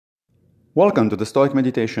Welcome to the Stoic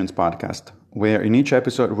Meditations podcast, where in each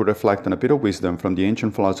episode we reflect on a bit of wisdom from the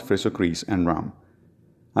ancient philosophers of Greece and Rome.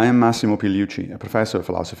 I am Massimo Pigliucci, a professor of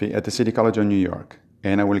philosophy at the City College of New York,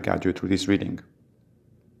 and I will guide you through this reading.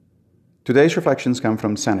 Today's reflections come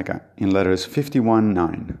from Seneca in letters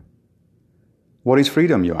 51-9. What is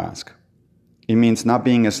freedom, you ask? It means not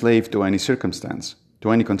being a slave to any circumstance,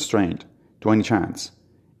 to any constraint, to any chance.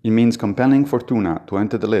 It means compelling Fortuna to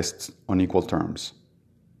enter the lists on equal terms.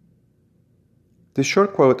 This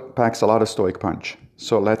short quote packs a lot of Stoic punch,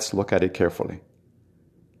 so let's look at it carefully.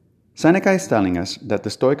 Seneca is telling us that the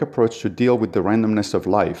Stoic approach to deal with the randomness of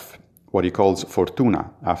life, what he calls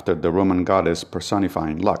Fortuna, after the Roman goddess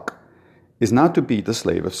personifying luck, is not to be the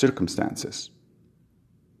slave of circumstances.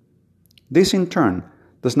 This in turn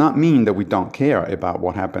does not mean that we don't care about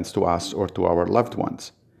what happens to us or to our loved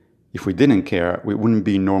ones. If we didn't care, we wouldn't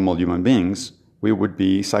be normal human beings, we would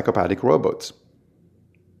be psychopathic robots.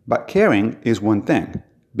 But caring is one thing,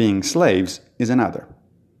 being slaves is another.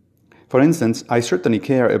 For instance, I certainly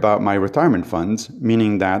care about my retirement funds,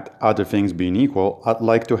 meaning that, other things being equal, I'd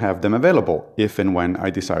like to have them available if and when I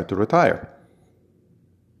decide to retire.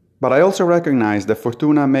 But I also recognize that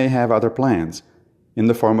Fortuna may have other plans, in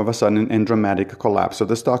the form of a sudden and dramatic collapse of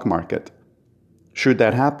the stock market. Should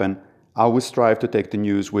that happen, I would strive to take the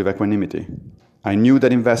news with equanimity. I knew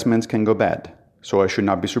that investments can go bad, so I should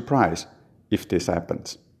not be surprised if this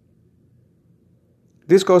happens.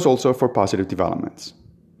 This goes also for positive developments.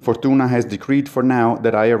 Fortuna has decreed for now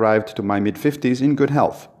that I arrived to my mid-50s in good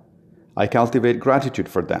health. I cultivate gratitude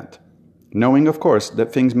for that, knowing of course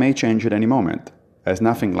that things may change at any moment, as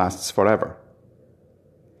nothing lasts forever.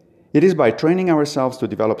 It is by training ourselves to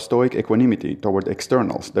develop Stoic equanimity toward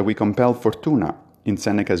externals that we compel Fortuna, in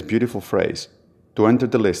Seneca's beautiful phrase, to enter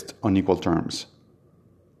the list on equal terms.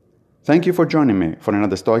 Thank you for joining me for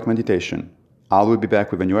another Stoic meditation. I will be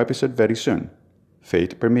back with a new episode very soon.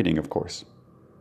 Fate permitting, of course.